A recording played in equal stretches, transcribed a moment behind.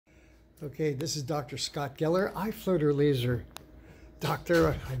Okay, this is Dr. Scott Geller, eye floater laser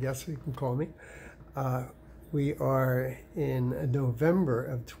doctor, I guess you can call me. We are in November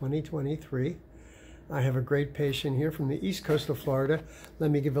of 2023. I have a great patient here from the east coast of Florida. Let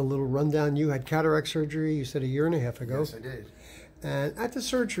me give a little rundown. You had cataract surgery, you said a year and a half ago. Yes, I did. And at the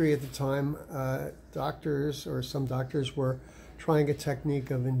surgery at the time, some doctors were trying a technique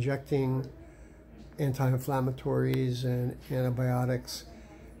of injecting anti-inflammatories and antibiotics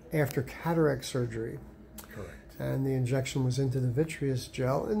after cataract surgery. Correct. And the injection was into the vitreous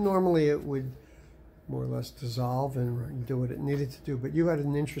gel, and normally it would more or less dissolve and do what it needed to do. But you had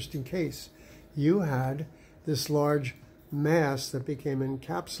an interesting case. You had this large mass that became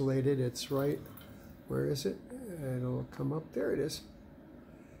encapsulated. It's right, where is it? It'll come up, there it is.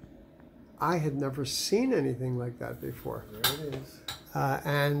 I had never seen anything like that before. There it is.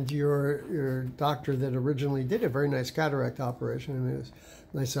 And your doctor that originally did a very nice cataract operation, I mean, it was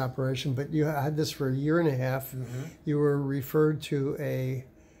a nice operation, but you had this for a year and a half. Mm-hmm. You were referred to a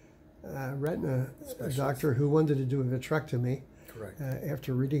retina doctor who wanted to do a vitrectomy. Correct.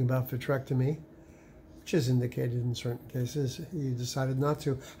 After reading about vitrectomy, which is indicated in certain cases, you decided not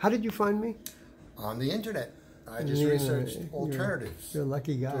to. How did you find me? On the internet. I just researched alternatives. You're a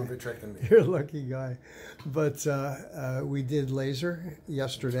lucky guy. To a vitrectomy. You're a lucky guy. But we did laser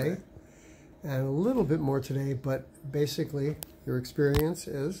yesterday and a little bit more today, but basically your experience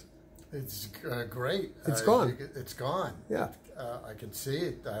is? It's great. It's gone. It's gone. Yeah. I can see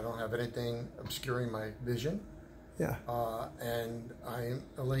it. I don't have anything obscuring my vision. Yeah. And I'm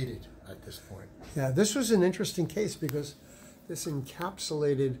elated at this point. Yeah, this was an interesting case because this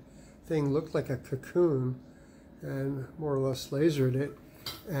encapsulated thing looked like a cocoon and more or less lasered it,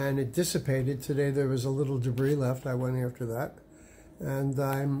 and it dissipated. Today there was a little debris left. I went after that, and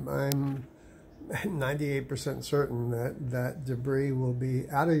I'm 98% certain that that debris will be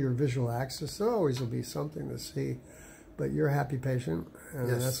out of your visual axis. There always will be something to see, but you're a happy patient, and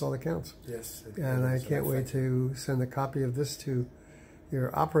yes. That's all that counts. Yes. And I can't wait to send a copy of this to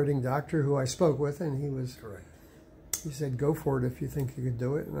your operating doctor, who I spoke with, and he was correct. He said, go for it if you think you could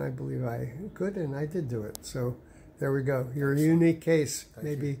do it, and I believe I could, and I did do it. So there we go. You're a unique case.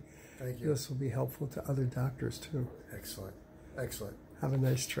 Maybe this will be helpful to other doctors too. Excellent. Excellent. Have a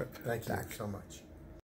nice trip. Thank you back. so much.